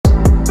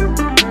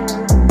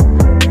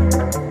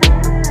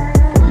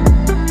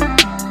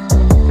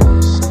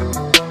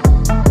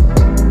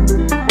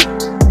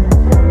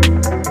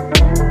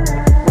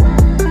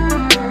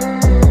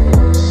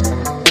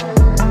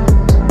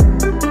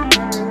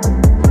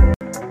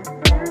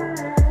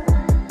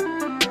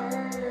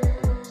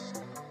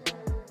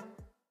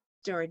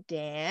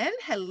Jordan.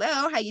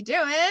 Hello, how you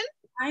doing?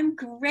 I'm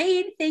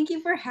great. Thank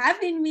you for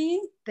having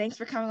me. Thanks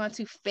for coming on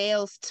to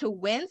Fails to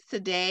Wins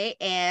today.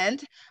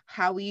 And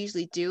how we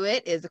usually do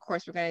it is, of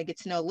course, we're going to get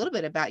to know a little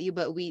bit about you,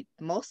 but we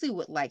mostly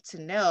would like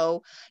to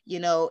know,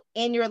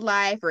 in your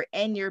life or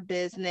in your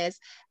business,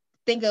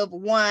 think of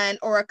one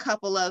or a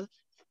couple of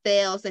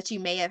fails that you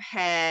may have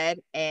had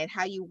and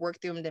how you work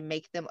through them to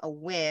make them a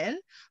win.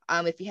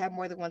 If you have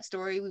more than one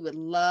story, we would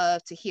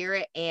love to hear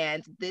it.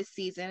 And this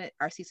season,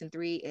 our season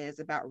 3 is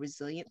about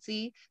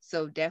resiliency.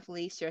 So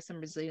definitely share some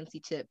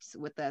resiliency tips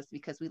with us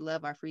because we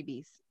love our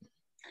freebies.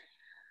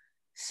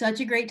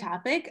 Such a great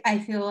topic. I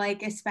feel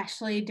like,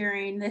 especially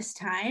during this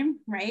time,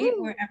 right,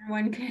 where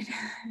everyone could,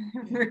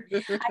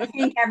 I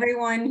think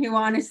everyone who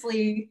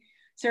honestly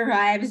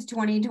survives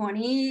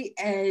 2020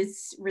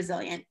 is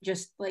resilient,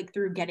 just like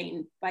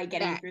getting through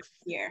the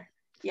year.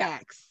 Yeah.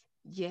 Facts.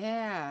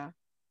 Yeah.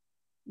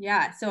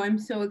 Yeah. So I'm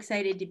so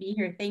excited to be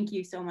here. Thank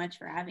you so much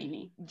for having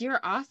me.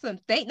 You're awesome.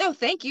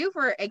 Thank you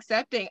for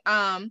accepting.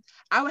 I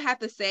would have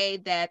to say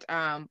that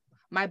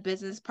my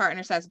business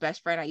partner /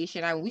 best friend Aisha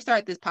and I, when we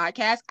started this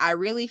podcast, I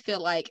really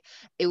feel like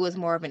it was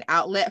more of an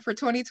outlet for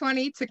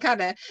 2020 to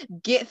kind of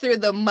get through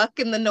the muck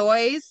and the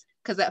noise.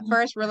 Because at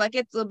first we're like,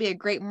 it'll be a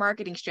great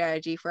marketing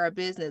strategy for our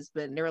business,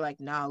 but they were like,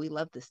 no, we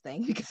love this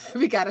thing because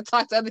we got to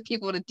talk to other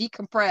people to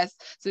decompress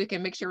so we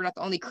can make sure we're not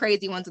the only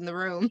crazy ones in the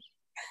room.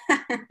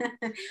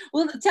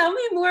 Well, tell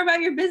me more about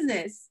your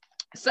business.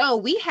 So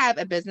we have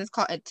a business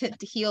called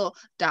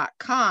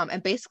intenttoheal.com,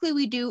 and basically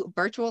we do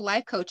virtual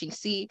life coaching.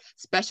 She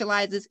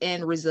specializes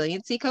in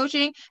resiliency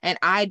coaching and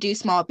I do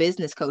small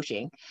business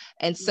coaching.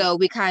 And so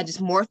we kind of just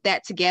morph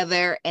that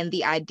together, and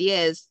the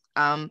idea is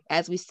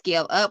as we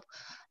scale up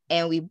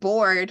and we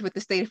board with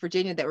the state of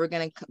Virginia that we're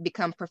going to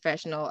become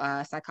professional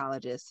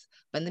psychologists.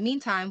 But in the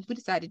meantime, we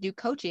decided to do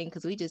coaching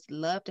because we just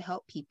love to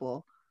help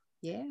people.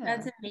 Yeah.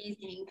 That's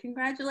amazing.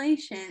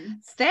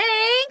 Congratulations.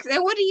 Thanks.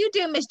 And what do you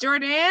do, Miss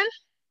Jordan?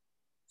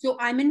 So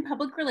I'm in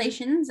public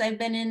relations. I've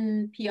been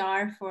in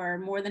PR for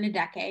more than a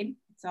decade.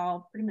 It's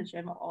all pretty much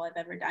all I've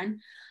ever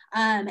done.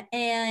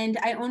 And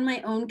I own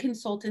my own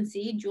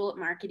consultancy, Julep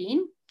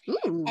Marketing.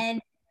 Ooh.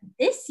 And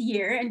this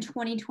year in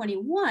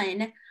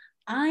 2021,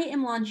 I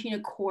am launching a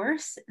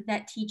course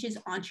that teaches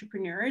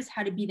entrepreneurs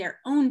how to be their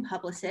own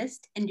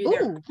publicist and do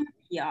their own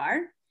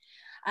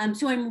PR.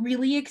 So I'm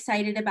really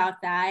excited about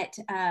that.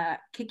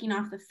 Kicking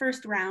off the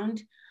first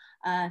round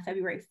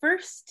February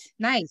 1st.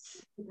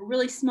 Nice. A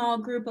really small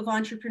group of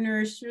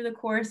entrepreneurs through the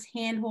course,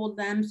 handhold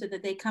them so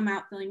that they come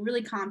out feeling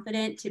really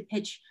confident to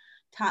pitch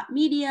top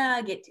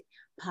media, get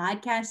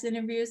podcast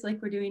interviews like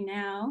we're doing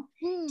now,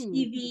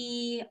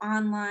 TV,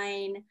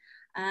 online,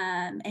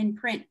 and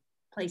print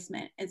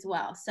placement as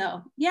well.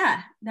 So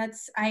yeah,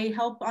 I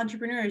help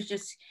entrepreneurs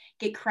just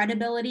get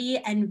credibility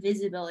and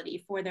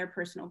visibility for their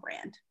personal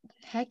brand.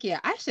 Heck yeah,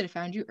 I should have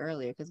found you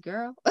earlier because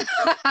girl,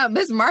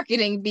 Miss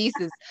Marketing Beast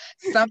is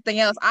something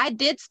else. I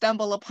did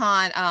stumble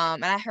upon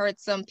and I heard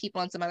some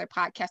people on some other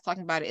podcasts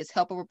talking about it, is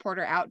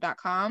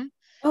helpareporterout.com.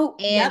 Oh,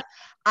 and yep.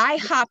 I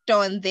hopped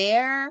on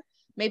there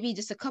maybe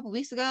just a couple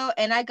weeks ago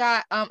and I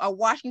got a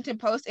Washington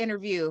Post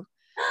interview.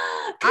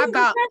 I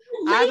about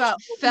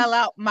fell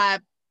out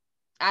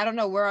I don't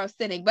know where I was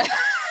sitting, but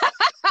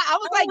I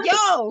was like, yo.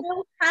 I'm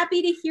so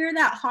happy to hear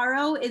that.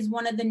 Haro is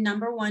one of the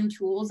 #1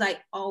 tools I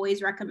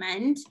always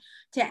recommend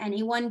to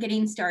anyone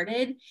getting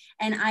started.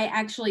 And I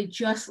actually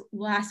just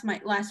last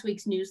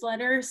week's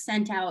newsletter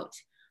sent out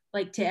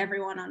like to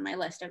everyone on my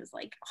list. I was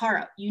like,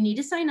 Haro, you need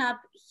to sign up.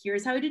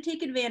 Here's how to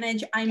take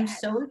advantage. I'm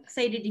so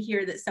excited to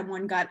hear that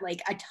someone got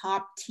like a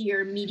top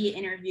tier media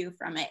interview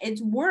from it.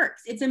 It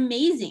works. It's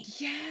amazing.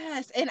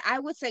 Yes. And I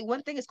would say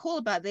one thing is cool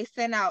about it, they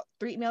send out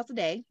 3 emails a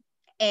day.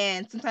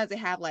 And sometimes they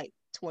have like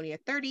 20 or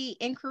 30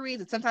 inquiries,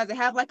 and sometimes they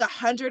have like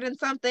 100 and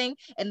something.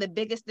 And the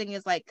biggest thing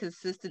is like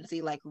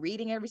consistency, like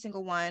reading every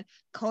single one,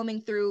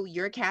 combing through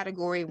your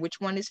category,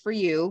 which one is for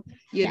you,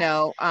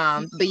 know.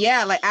 But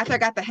yeah, like after I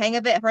got the hang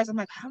of it, at first I'm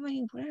like,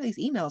 what are these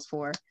emails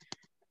for?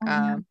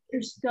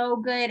 They're so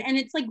good. And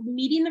it's like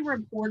meeting the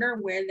reporter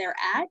where they're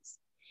at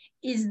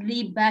is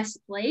the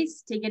best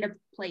place to get a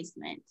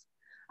placement.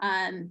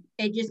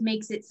 It just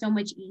makes it so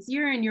much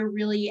easier, and you're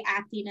really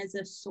acting as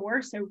a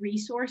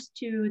resource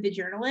to the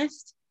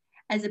journalist,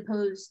 as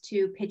opposed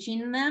to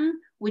pitching them,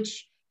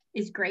 which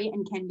is great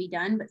and can be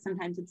done, but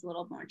sometimes it's a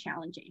little more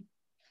challenging.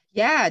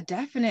 Yeah,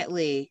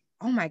 definitely.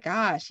 Oh my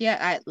gosh.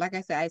 Yeah, like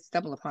I said, I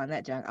stumbled upon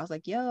that junk. I was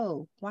like,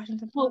 yo,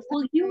 Washington Post.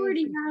 Well, you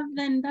already have,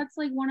 then that's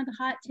like one of the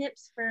hot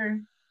tips for,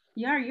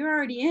 you're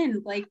already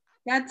in. Like,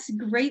 that's a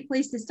great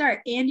place to start.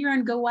 And you're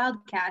on Go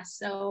Wildcast.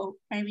 So,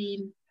 I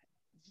mean.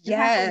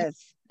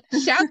 Yes.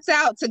 Shouts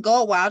out to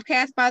Go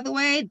Wildcast, by the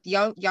way.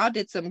 Y'all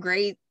did some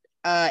great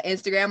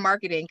Instagram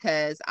marketing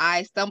because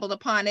I stumbled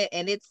upon it,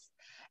 and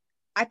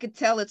I could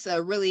tell it's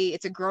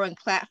a growing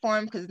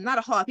platform because there's not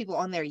a whole lot of people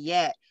on there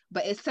yet,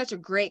 but it's such a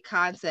great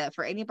concept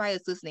for anybody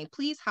that's listening.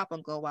 Please hop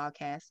on Go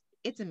Wildcast.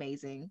 It's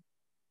amazing.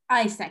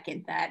 I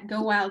second that.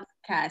 Go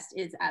Wildcast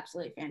is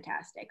absolutely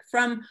fantastic.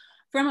 From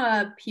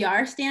a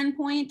PR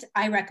standpoint,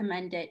 I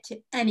recommend it to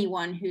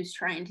anyone who's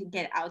trying to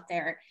get out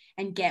there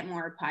and get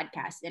more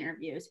podcast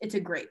interviews. It's a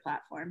great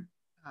platform.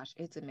 Gosh,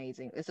 it's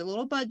amazing. It's a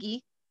little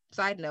buggy,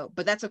 side note,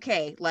 but that's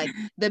okay. Like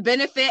the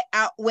benefit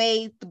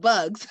outweighs the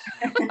bugs.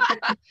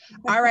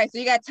 All right, so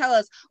you got to tell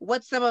us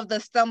what some of the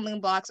stumbling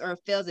blocks or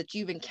fails that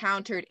you've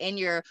encountered in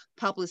your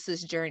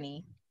publicist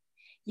journey.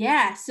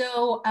 Yeah,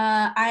 so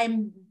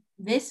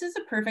this is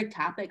a perfect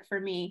topic for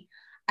me.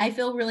 I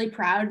feel really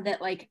proud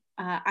that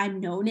I'm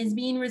known as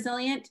being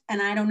resilient,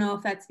 and I don't know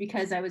if that's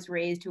because I was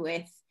raised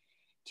with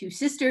two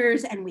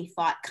sisters and we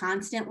fought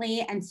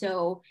constantly, and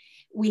so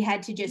we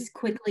had to just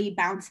quickly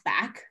bounce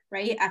back,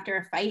 right, after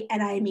a fight.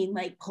 And I mean,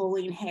 like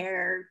pulling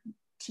hair,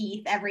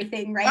 teeth,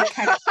 everything, right?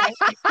 Kind of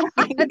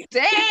like,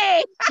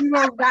 dang, we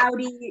were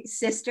rowdy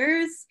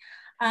sisters.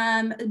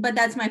 But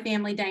that's my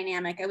family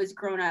dynamic.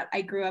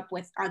 I grew up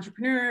with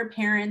entrepreneur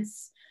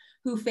parents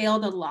who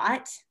failed a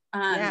lot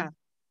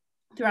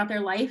throughout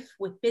their life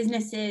with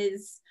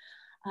businesses,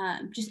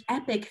 just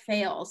epic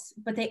fails,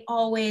 but they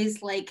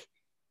always like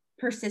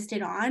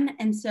persisted on.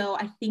 And so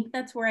I think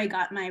that's where I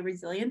got my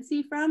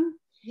resiliency from.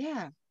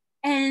 Yeah.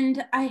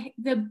 And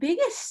the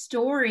biggest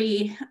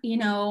story,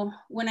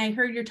 when I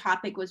heard your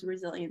topic was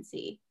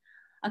resiliency,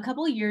 a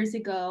couple of years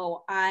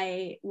ago,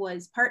 I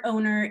was part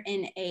owner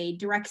in a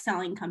direct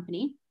selling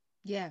company.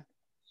 Yeah.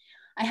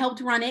 I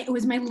helped run it. It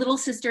was my little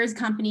sister's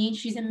company.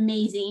 She's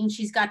amazing.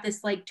 She's got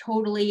this like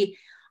totally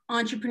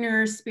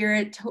entrepreneur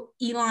spirit,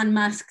 Elon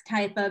Musk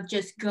type of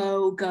just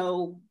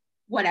go,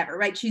 whatever,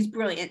 right? She's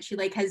brilliant. She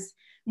like has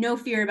no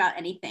fear about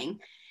anything.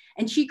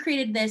 And she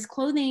created this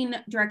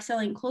direct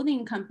selling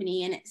clothing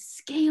company, and it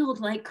scaled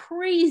like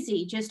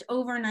crazy just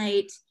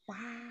overnight. Wow.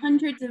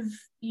 Hundreds of,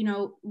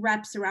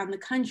 reps around the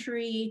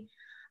country.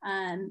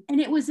 And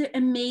it was an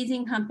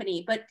amazing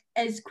company, but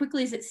as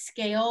quickly as it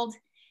scaled,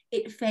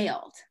 it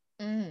failed.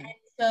 And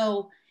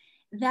so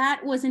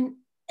that was an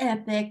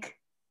epic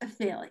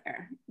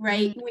failure,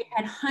 right? We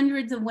had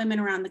hundreds of women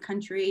around the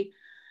country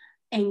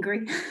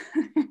angry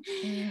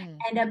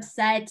and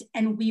upset,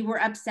 and we were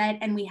upset,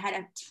 and we had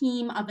a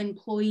team of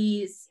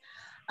employees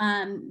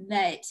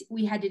that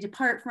we had to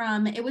depart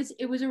from. It was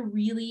a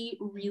really,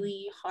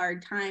 really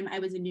hard time. I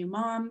was a new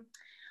mom.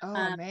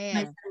 Man.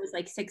 My son was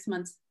like 6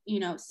 months,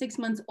 6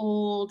 months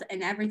old,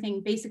 and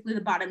everything, basically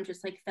the bottom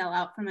just like fell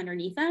out from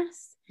underneath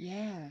us.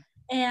 Yeah.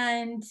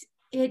 And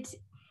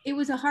it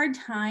was a hard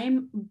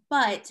time,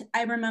 but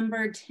I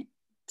remembered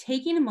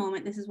taking a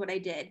moment. This is what I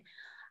did.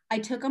 I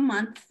took a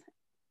month.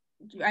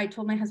 I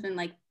told my husband,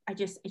 like, I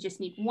just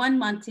need 1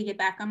 month to get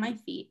back on my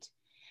feet.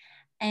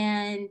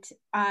 And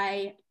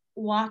I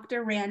walked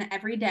or ran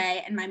every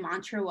day. And my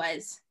mantra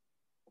was,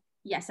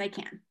 yes, I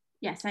can.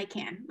 Yes, I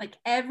can. Like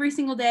every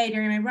single day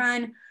during my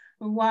run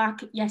or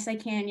walk, yes, I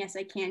can. Yes,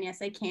 I can.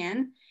 Yes, I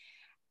can.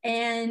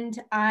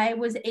 And I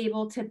was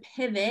able to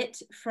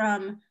pivot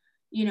from,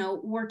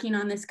 working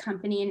on this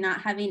company and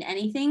not having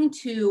anything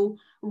to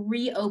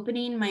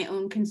reopening my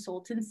own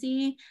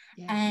consultancy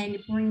and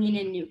bringing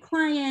in new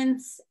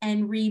clients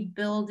and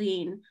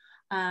rebuilding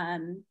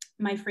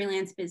my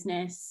freelance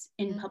business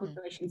in public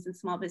relations and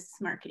small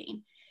business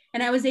marketing.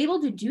 And I was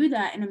able to do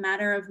that in a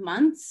matter of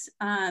months.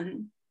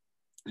 And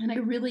I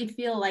really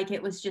feel like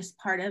it was just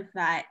part of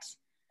that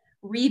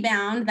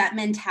rebound, that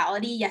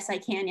mentality. Yes, I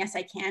can. Yes,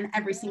 I can.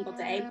 Every single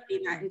day,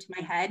 putting that into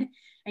my head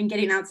and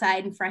getting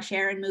outside and fresh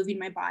air and moving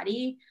my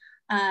body.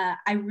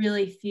 I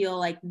really feel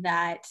like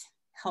that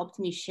helped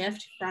me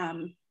shift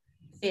from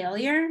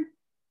failure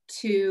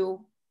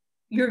to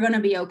you're going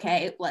to be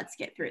okay. Let's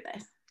get through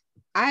this.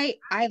 I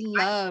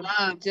love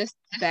just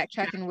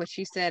backtracking what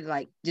she said,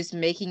 like just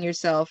making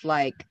yourself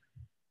like,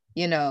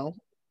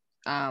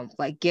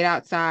 like get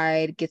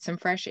outside, get some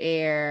fresh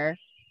air.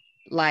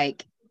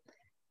 Like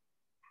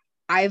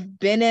I've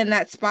been in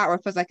that spot where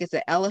it feels like it's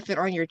an elephant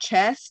on your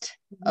chest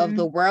of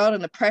the world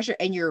and the pressure,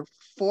 and you're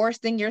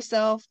forcing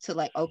yourself to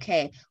like,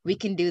 okay, we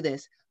can do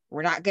this.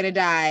 We're not going to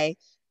die.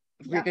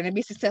 We're going to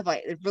be successful.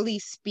 Like really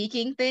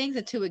speaking things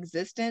into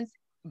existence,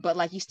 but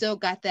like you still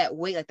got that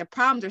weight. Like the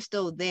problems are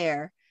still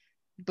there,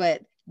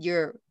 but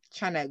you're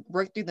trying to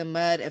work through the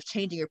mud of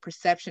changing your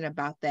perception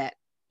about that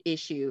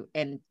issue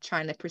and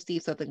trying to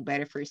perceive something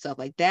better for yourself.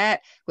 Like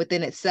that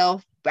within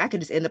itself, I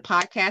could just end the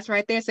podcast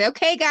right there and say,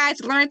 okay,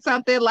 guys, learn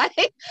something.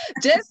 Like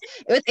just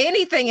with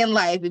anything in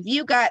life, if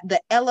you got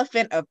the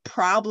elephant of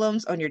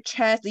problems on your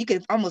chest, you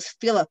can almost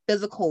feel a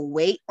physical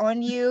weight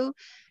on you.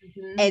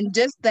 And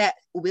just that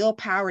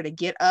willpower to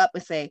get up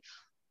and say,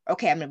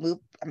 okay, I'm gonna move,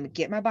 I'm gonna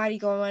get my body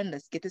going,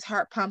 let's get this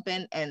heart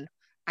pumping, and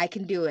I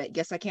can do it.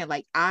 Yes, I can.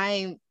 Like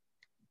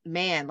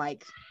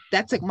like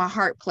that's like my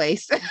heart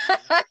place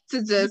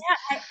to just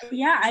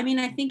I mean,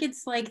 I think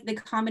it's like the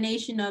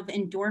combination of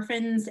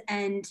endorphins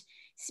and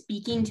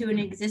speaking to an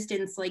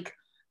existence, like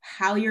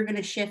how you're going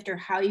to shift or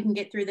how you can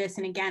get through this.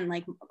 And again,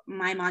 like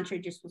my mantra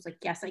just was like,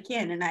 yes, I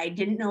can. And I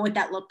didn't know what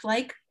that looked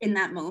like in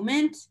that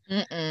moment,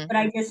 but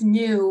I just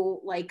knew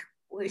like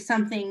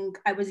something,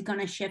 I was going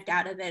to shift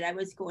out of it. I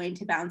was going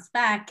to bounce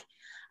back.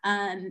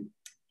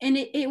 and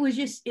it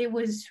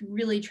was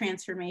really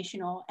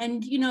transformational.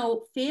 And, you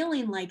know,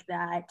 failing like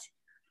that,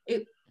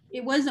 it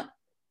was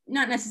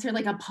not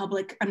necessarily like a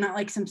public, I'm not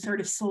like some sort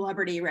of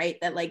celebrity, right,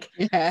 that like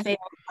Yeah. failed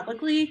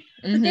publicly,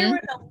 but there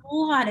were a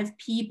lot of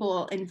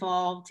people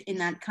involved in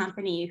that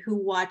company who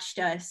watched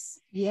us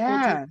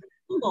Yeah.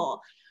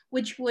 humble,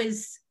 which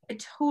was a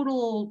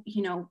total,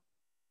 you know,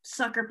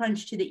 sucker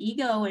punch to the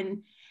ego.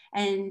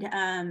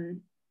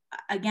 And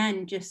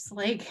again, just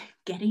like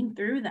getting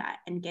through that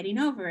and getting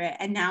over it.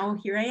 And now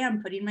here I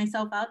am putting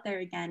myself out there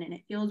again, and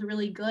it feels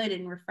really good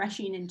and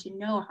refreshing, and to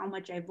know how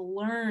much I've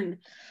learned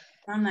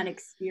from that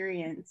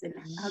experience. And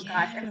oh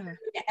gosh,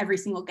 every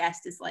single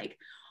guest is like,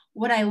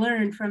 what I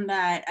learned from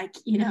that,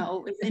 you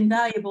know, is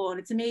invaluable and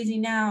it's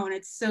amazing now. And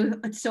it's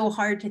so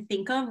hard to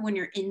think of when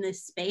you're in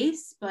this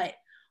space, but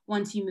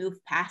once you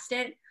move past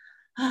it,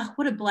 oh,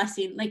 what a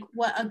blessing. Like,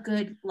 what a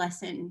good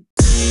lesson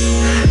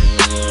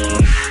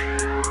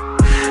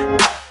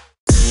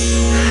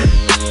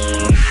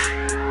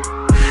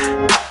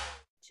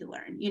to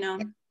learn, you know?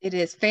 It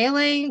is.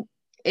 Failing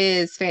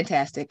is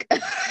fantastic.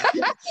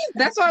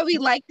 That's why we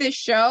like this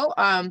show.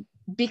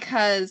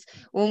 Because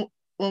when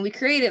we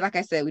created, like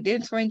I said, we did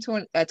in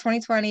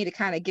 2020 to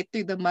kind of get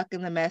through the muck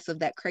and the mess of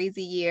that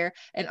crazy year,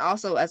 and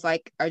also as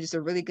like just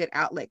a really good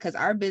outlet, because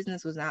our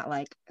business was not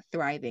like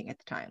thriving at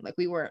the time. Like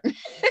we were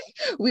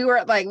we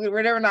were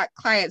never not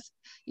clients,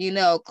 you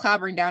know,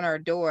 clobbering down our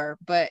door,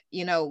 but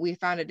you know, we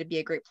found it to be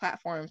a great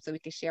platform so we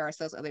could share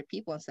ourselves with other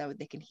people, and so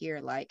they can hear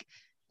like,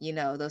 you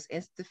know, those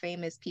Insta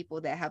famous people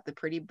that have the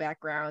pretty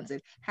backgrounds,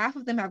 and half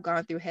of them have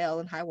gone through hell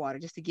and high water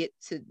just to get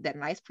to that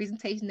nice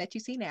presentation that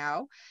you see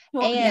now.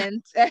 Well,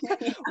 and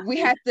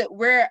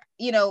we're,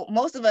 you know,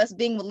 most of us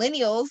being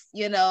millennials,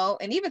 you know,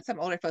 and even some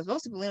older folks,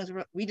 most of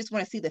millennials, we just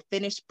want to see the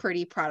finished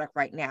pretty product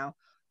right now.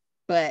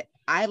 But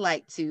I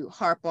like to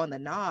harp on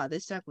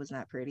this junk was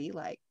not pretty.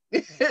 Like,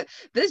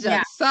 this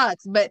junk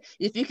sucks. But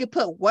if you could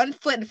put one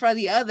foot in front of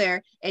the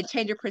other and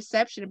change your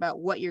perception about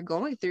what you're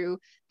going through,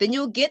 then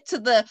you'll get to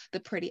the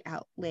pretty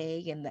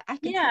outlay and the I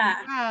can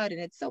come out and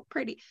it's so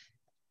pretty.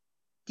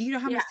 Do you know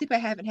how much sleep I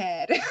haven't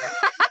had?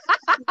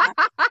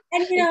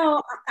 And you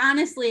know,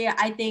 honestly,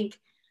 I think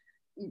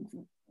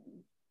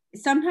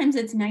sometimes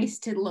it's nice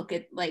to look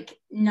at like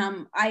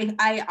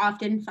I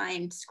often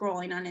find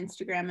scrolling on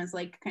Instagram as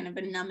like kind of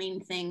a numbing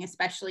thing,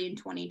 especially in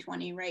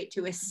 2020, right?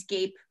 To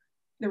escape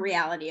the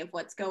reality of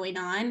what's going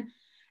on. And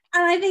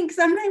I think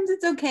sometimes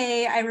it's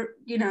okay,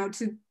 you know,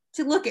 to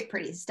look at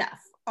pretty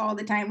stuff all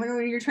the time when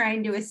you're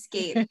trying to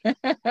escape.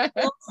 I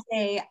will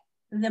say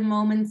the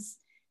moments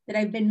that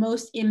I've been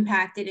most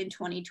impacted in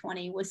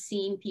 2020 was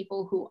seeing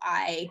people who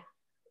I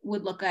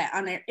would look at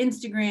on their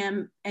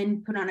Instagram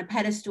and put on a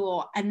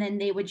pedestal, and then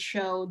they would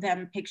show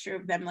them a picture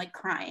of them like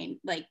crying,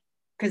 like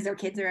because their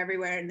kids are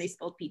everywhere and they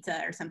spilled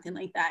pizza or something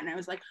like that. And I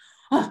was like,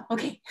 oh,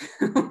 okay,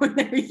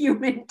 they're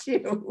human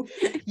too.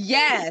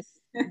 Yes.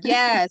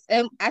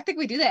 And I think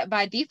we do that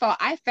by default.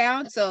 I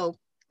found,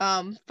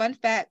 fun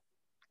fact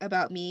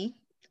about me,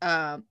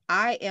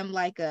 I am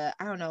like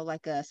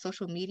a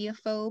social media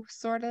phobe,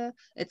 sort of.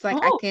 It's like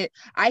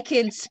I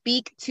can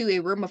speak to a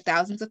room of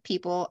thousands of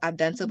people. I've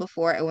done so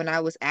before, and when I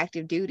was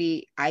active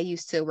duty, I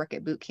used to work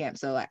at boot camp,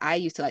 so I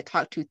used to like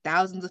talk to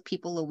thousands of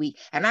people a week,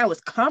 and I was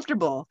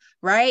comfortable,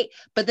 right?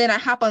 But then I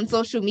hop on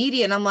social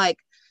media and I'm like,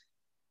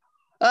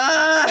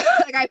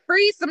 like I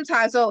freeze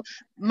sometimes. So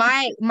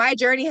my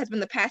journey has been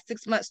the past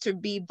 6 months to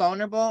be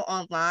vulnerable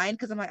online,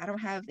 because I'm like, I don't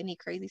have any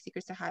crazy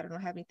secrets to hide. I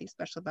don't have anything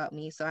special about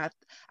me. So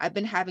I've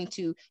been having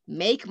to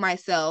make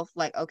myself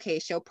like, okay,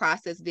 show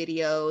process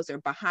videos or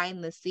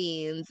behind the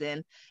scenes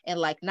and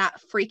like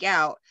not freak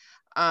out.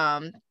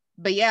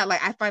 But yeah,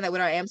 like I find that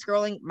when I am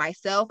scrolling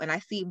myself and I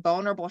see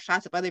vulnerable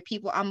shots of other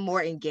people, I'm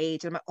more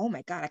engaged. I'm like, oh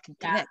my God, I can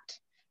connect.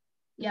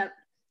 Yep.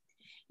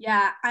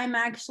 Yeah, I'm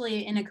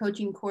actually in a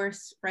coaching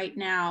course right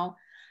now.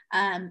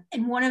 And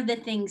one of the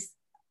things,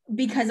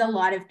 because a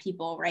lot of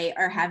people, right,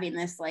 are having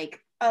this like,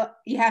 oh,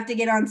 you have to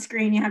get on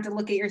screen, you have to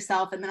look at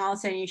yourself, and then all of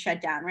a sudden you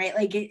shut down, right?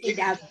 Like it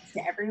happens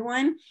to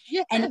everyone.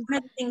 Yes. And one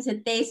of the things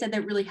that they said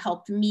that really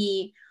helped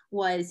me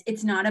was,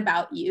 it's not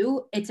about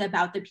you, it's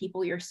about the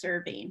people you're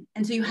serving.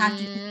 And so you have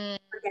to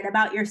forget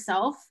about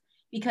yourself,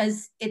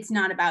 because it's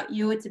not about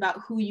you, it's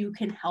about who you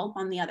can help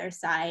on the other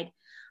side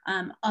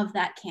of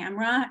that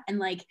camera. And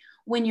like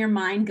when your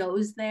mind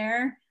goes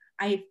there,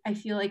 I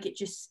feel like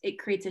it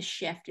creates a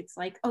shift. It's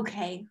like,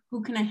 okay,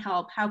 who can I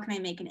help? How can I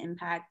make an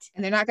impact?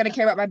 And they're not going to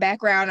care about my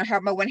background or how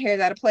my one hair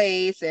is out of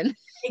place. And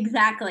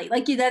exactly,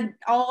 like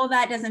all of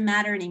that doesn't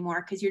matter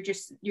anymore, because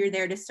you're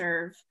there to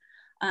serve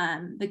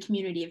the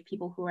community of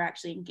people who are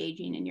actually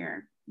engaging in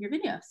your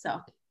video. So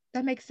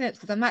that makes sense,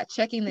 because I'm not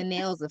checking the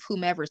nails of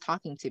whomever's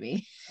talking to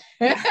me.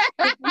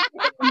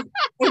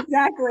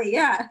 Exactly.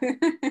 Yeah.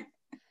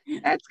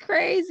 That's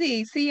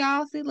crazy. See,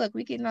 y'all, look,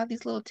 we getting all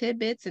these little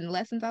tidbits and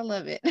lessons. I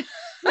love it.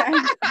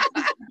 I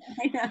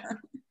know.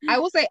 I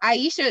will say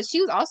Aisha, she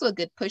was also a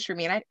good push for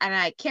me, and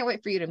I can't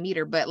wait for you to meet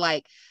her. But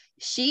like,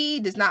 she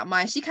does not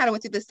mind. She kind of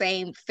went through the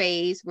same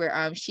phase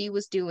where she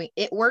was doing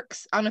It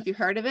Works. I don't know if you've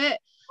heard of it.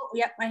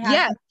 yep, I have.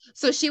 Yeah.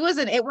 So she was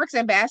an It Works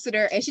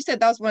ambassador, and she said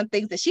that was one of the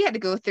things that she had to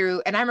go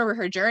through. And I remember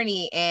her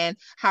journey and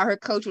how her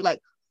coach would like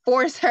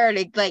force her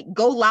to like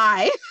go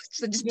live.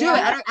 So just do it.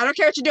 Yeah. I don't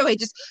care what you're doing.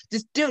 Just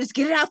do it. Just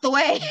get it out the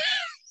way.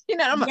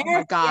 I'm like, oh my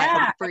Yes, God, I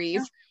yeah.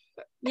 freeze.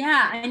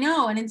 Yeah, I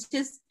know. And it's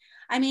just,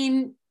 I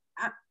mean,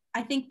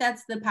 I think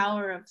that's the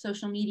power of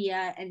social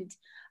media. And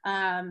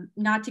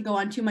not to go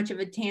on too much of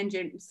a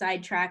tangent,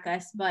 sidetrack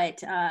us,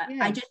 but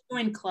I just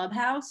joined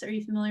Clubhouse. Are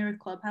you familiar with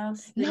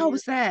Clubhouse? No,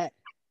 what's that?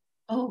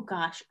 Oh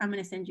gosh, I'm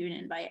going to send you an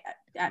invite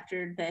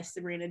after this,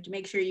 Sabrina, to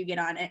make sure you get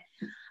on it.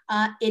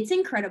 It's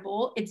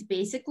incredible. It's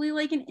basically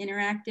like an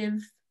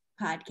interactive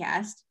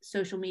podcast,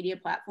 social media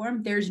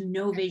platform. There's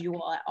no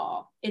visual at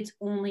all. It's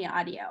only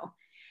audio.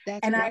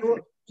 That's and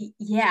great.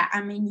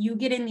 I mean, you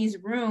get in these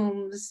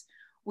rooms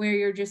where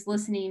you're just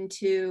listening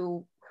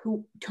to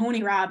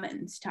Tony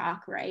Robbins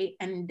talk, right?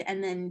 And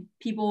then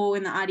people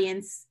in the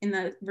audience, in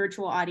the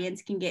virtual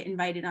audience, can get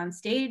invited on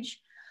stage.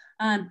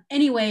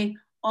 Anyway,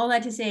 all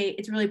that to say,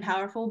 it's really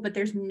powerful, but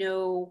there's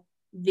no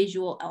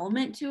visual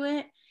element to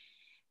it.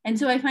 And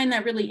so I find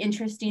that really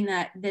interesting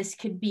that this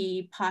could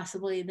be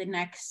possibly the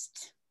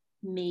next,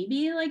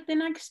 maybe like the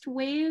next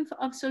wave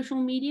of social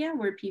media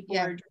where people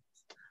are just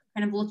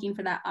kind of looking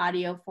for that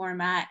audio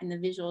format, and the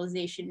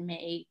visualization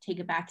may take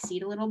a back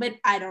seat a little bit.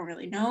 I don't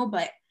really know,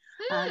 but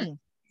it's an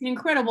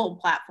incredible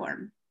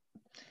platform.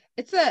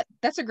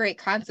 That's a great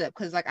concept,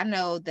 because like I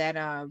know that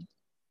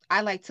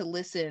I like to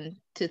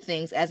listen to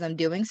things as I'm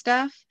doing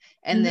stuff.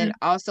 And then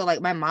also like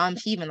my mom,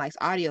 she even likes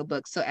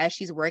audiobooks. So as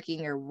she's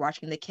working or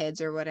watching the kids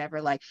or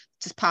whatever, like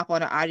just pop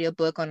on an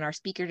audiobook on our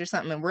speakers or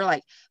something. And we're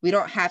like, we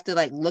don't have to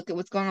like look at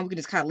what's going on. We can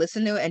just kind of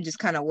listen to it and just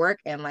kind of work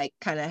and like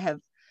kind of have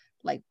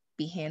like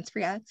be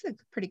hands-free. That's a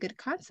pretty good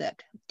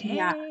concept.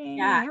 Dang,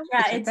 yeah.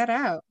 Check that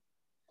out.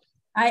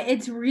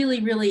 It's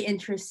really, really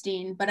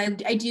interesting. But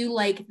I do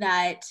like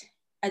that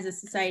as a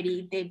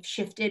society, they've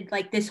shifted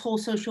like this whole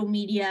social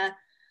media,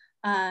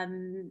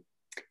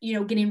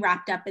 getting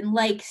wrapped up in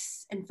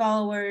likes and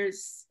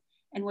followers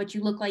and what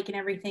you look like and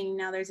everything.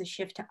 Now there's a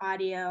shift to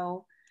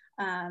audio.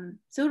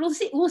 So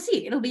we'll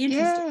see. It'll be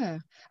interesting. Yeah.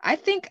 I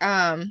think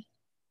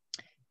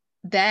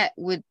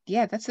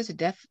that's such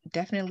a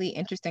definitely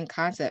interesting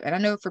concept. And I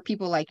know for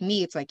people like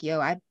me, it's like,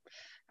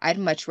 I'd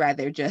much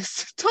rather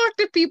just talk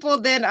to people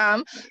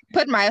than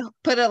put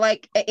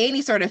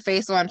any sort of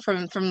face on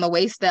from the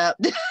waist up.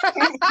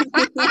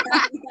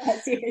 Yeah,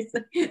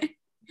 seriously.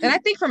 And I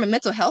think from a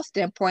mental health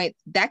standpoint,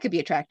 that could be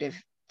attractive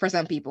for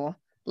some people.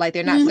 Like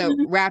they're not so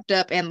wrapped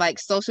up in like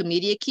social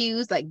media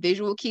cues, like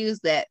visual cues,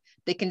 that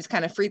they can just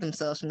kind of free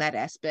themselves from that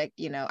aspect.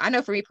 I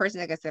know for me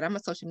personally, like I said, I'm a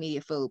social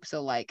media phobe.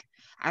 So like,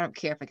 I don't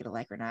care if I get a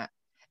like or not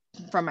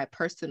from my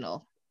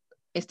personal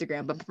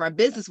Instagram, but for my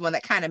business one,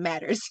 that kind of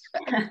matters.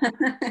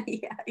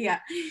 Yeah.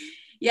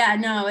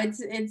 No,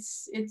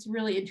 it's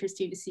really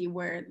interesting to see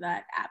where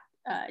that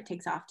app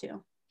takes off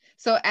to.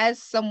 So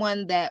as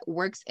someone that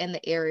works in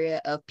the area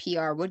of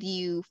PR, what do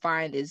you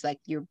find is like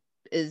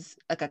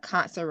a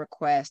constant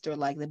request or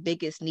like the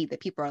biggest need that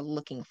people are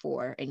looking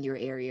for in your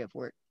area of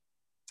work?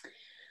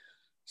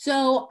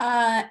 So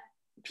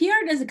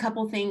PR does a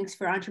couple things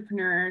for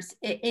entrepreneurs.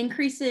 It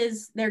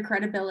increases their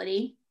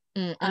credibility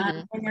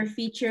when they're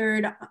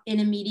featured in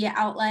a media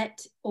outlet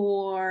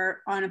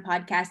or on a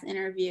podcast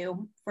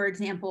interview. For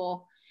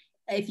example,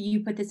 if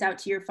you put this out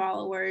to your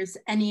followers,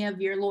 any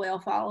of your loyal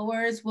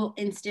followers will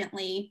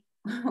instantly,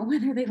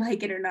 whether they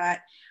like it or not,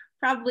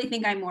 probably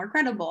think I'm more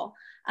credible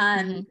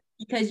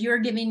because you're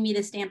giving me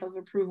the stamp of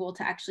approval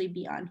to actually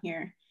be on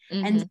here.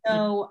 And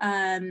so,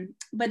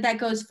 but that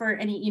goes for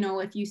any,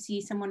 if you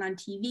see someone on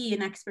TV,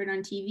 an expert on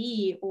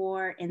TV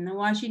or in the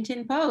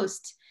Washington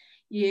Post,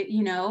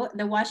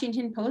 the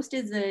Washington Post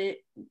is a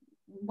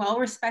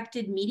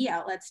well-respected media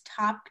outlet. It's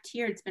top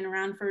tier. It's been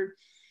around for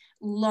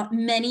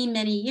many,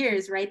 many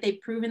years, right?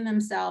 They've proven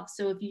themselves.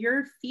 So if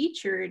you're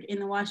featured in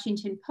the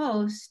Washington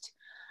Post,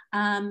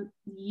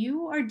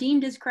 you are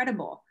deemed as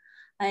credible.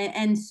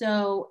 And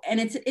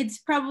it's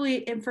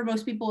probably, for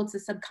most people, it's a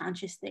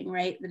subconscious thing,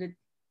 right? That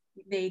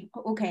it's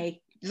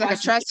like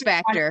a trust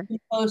factor.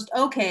 Post,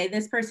 okay,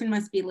 this person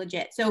must be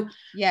legit. So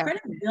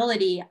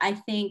credibility, I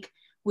think,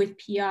 with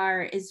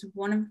PR is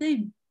one of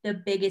the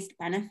biggest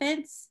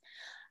benefits.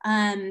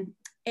 And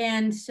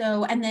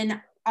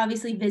then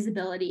obviously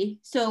visibility.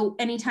 So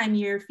anytime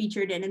you're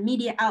featured in a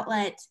media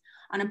outlet,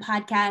 on a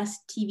podcast,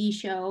 TV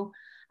show,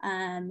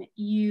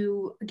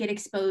 you get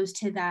exposed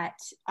to that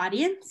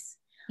audience,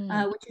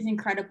 which is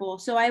incredible.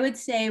 So I would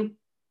say,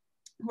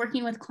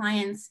 working with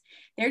clients,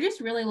 they're just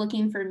really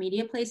looking for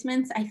media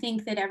placements. I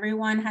think that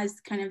everyone has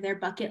kind of their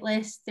bucket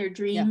list, their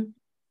dream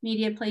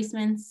media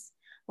placements,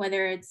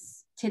 whether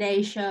it's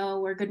Today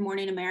Show or Good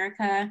Morning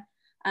America,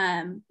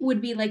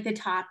 would be like the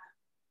top,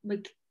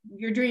 like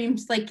your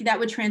dreams, like that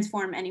would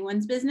transform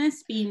anyone's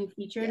business, being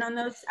featured on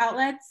those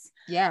outlets.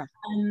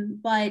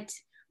 But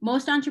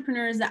most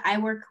entrepreneurs that I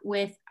work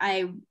with,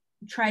 I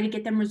try to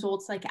get them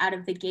results like out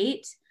of the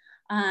gate.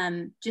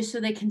 just so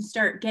they can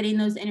start getting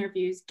those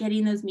interviews,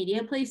 getting those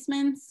media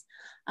placements.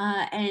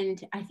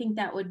 And I think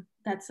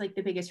that's like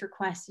the biggest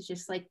request, is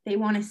just like they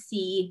want to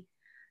see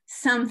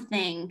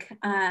something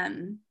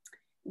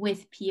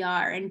with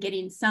PR and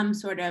getting some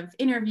sort of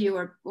interview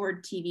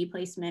or TV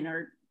placement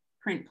or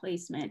print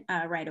placement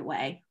right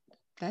away.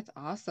 That's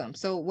awesome.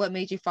 So what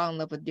made you fall in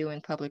love with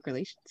doing public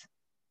relations?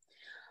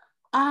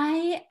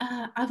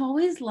 I've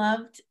always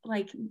loved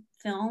like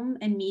film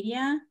and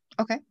media.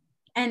 Okay.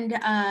 And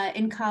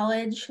in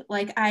college,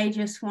 like I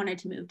just wanted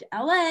to move to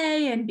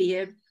LA and be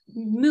a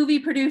movie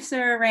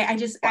producer, right? I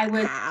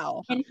was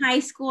in high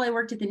school, I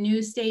worked at the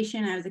news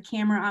station. I was a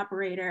camera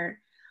operator.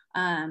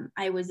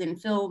 I was in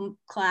film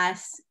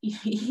class,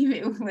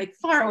 even like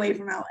far away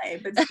from LA,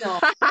 but still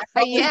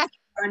yeah,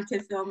 onto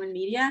film and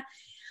media.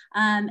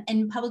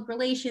 And public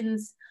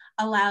relations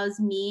allows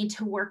me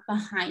to work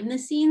behind the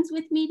scenes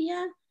with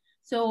media.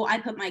 So I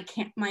put my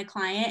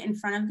client in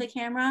front of the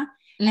camera,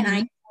 and I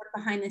work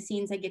behind the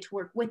scenes. I get to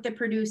work with the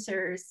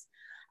producers,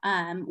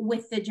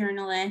 with the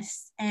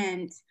journalists,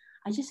 and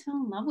I just fell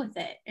in love with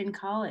it in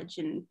college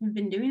and have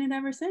been doing it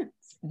ever since.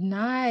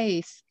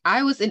 Nice.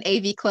 I was in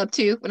AV club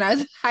too when I was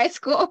in high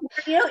school.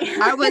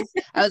 Really? I was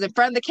in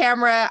front of the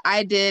camera.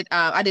 I did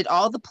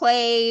all the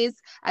plays.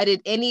 I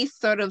did any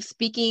sort of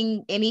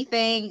speaking,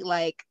 anything.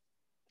 Like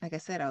I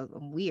said,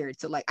 I'm weird.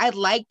 So like I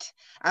don't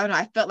know,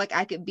 I felt like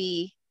I could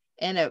be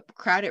in a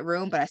crowded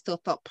room, but I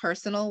still felt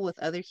personal with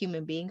other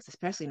human beings,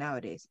 especially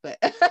nowadays. But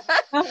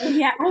oh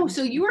yeah. Oh,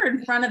 so you were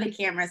in front of the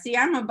camera. See,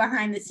 I'm a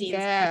behind the scenes.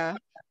 Yeah.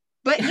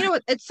 But you know,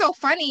 it's so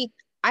funny.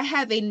 I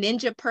have a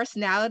ninja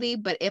personality,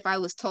 but if I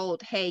was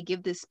told, hey,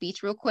 give this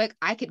speech real quick,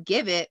 I could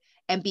give it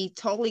and be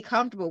totally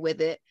comfortable with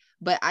it.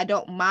 But I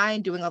don't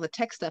mind doing all the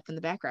tech stuff in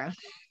the background.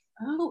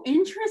 Oh,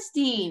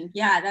 interesting.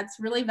 Yeah, that's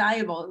really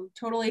valuable.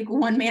 Totally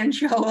one-man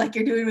show like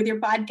you're doing with your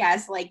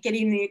podcast, like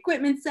getting the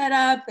equipment set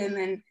up and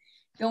then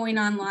going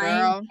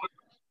online.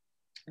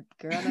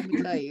 Girl, let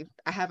me tell you,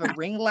 I have a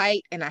ring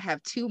light and I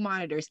have 2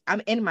 monitors.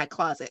 I'm in my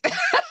closet.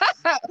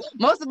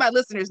 Most of my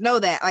listeners know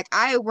that. Like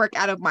I work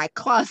out of my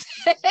closet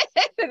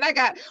and I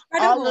got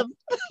all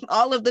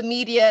of the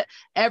media,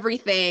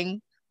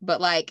 everything. But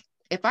like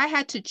if I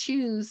had to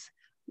choose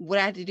what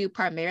I had to do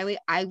primarily,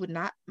 I would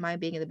not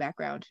mind being in the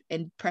background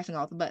and pressing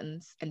all the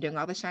buttons and doing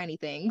all the shiny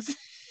things.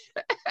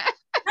 I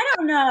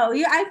don't know.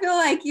 I feel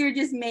like you're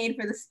just made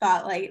for the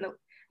spotlight,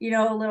 you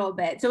know, a little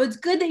bit. So it's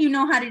good that you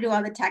know how to do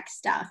all the tech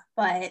stuff,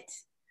 but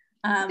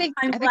I'm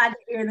glad that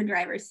you're in the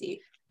driver's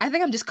seat. I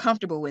think I'm just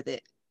comfortable with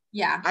it.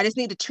 Yeah. I just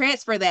need to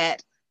transfer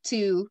that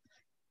to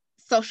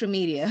social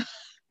media.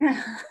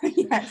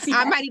 Yes.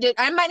 I might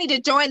need to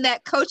join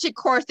that coaching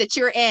course that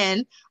you're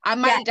in. I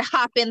might need to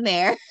hop in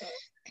there.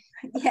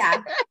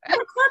 Yeah.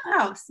 Or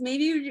Clubhouse.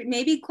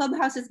 Maybe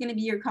Clubhouse is going to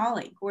be your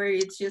calling, where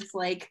it's just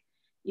like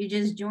you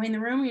just join the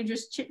room, you're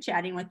just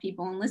chit-chatting with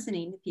people and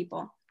listening to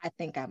people. I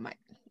think I might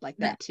like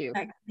that too.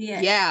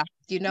 Yeah. Yeah.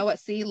 You know what?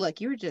 See, look,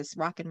 you're just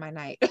rocking my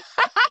night.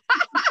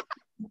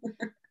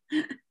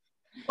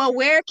 Well,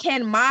 where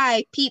can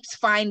my peeps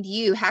find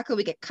you? How can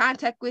we get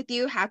contact with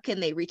you? How can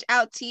they reach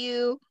out to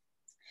you?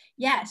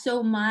 Yeah,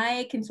 so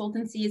my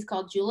consultancy is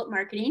called Julep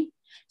Marketing.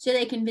 So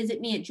they can visit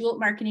me at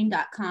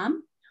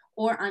julepmarketing.com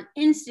or on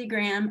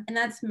Instagram. And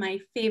that's my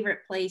favorite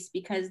place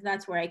because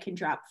that's where I can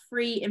drop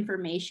free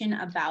information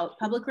about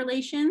public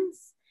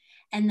relations.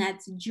 And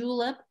that's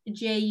Julep,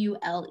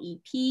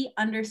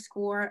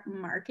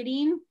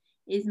 JULEP_marketing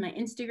is my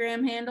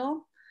Instagram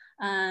handle.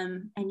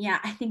 And yeah,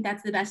 I think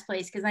that's the best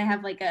place because I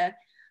have like a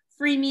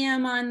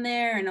freemium on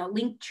there and a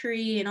link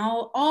tree and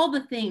all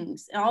the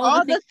things,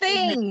 all the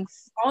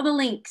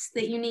links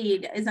that you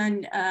need is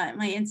on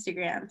my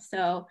Instagram.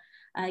 So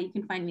you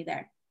can find me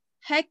there.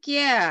 Heck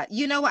yeah.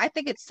 You know what? I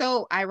think it's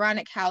so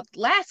ironic how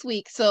last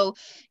week, so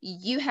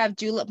you have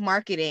Julep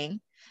Marketing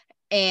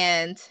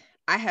and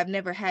I have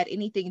never had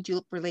anything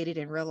julep related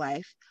in real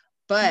life,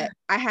 but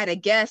I had a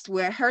guest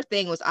where her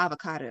thing was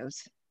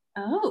avocados.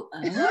 Oh.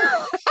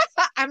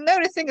 I'm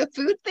noticing a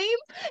food theme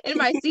in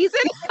my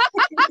season.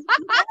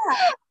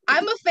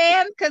 I'm a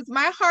fan because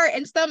my heart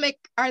and stomach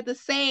are the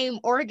same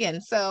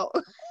organ. So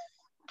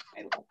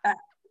I love that.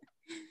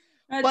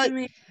 That's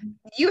amazing.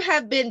 You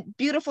have been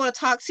beautiful to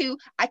talk to.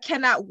 I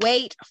cannot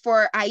wait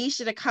for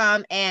Aisha to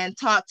come and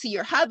talk to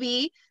your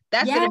hubby.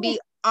 That's going to be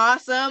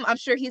awesome. I'm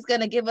sure he's going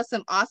to give us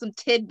some awesome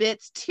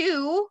tidbits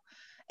too.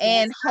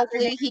 And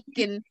hopefully he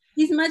can.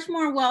 He's much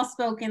more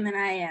well-spoken than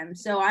I am.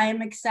 So I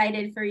am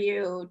excited for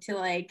you to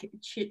like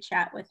chit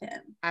chat with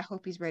him. I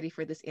hope he's ready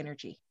for this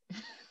energy.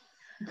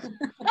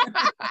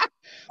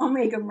 I'll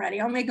make him ready.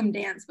 I'll make him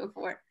dance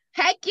before.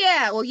 Heck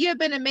yeah. Well, you have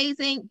been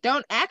amazing.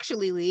 Don't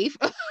actually leave.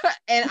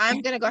 And I'm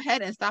going to go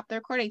ahead and stop the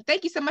recording.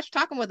 Thank you so much for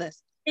talking with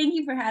us. Thank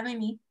you for having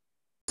me.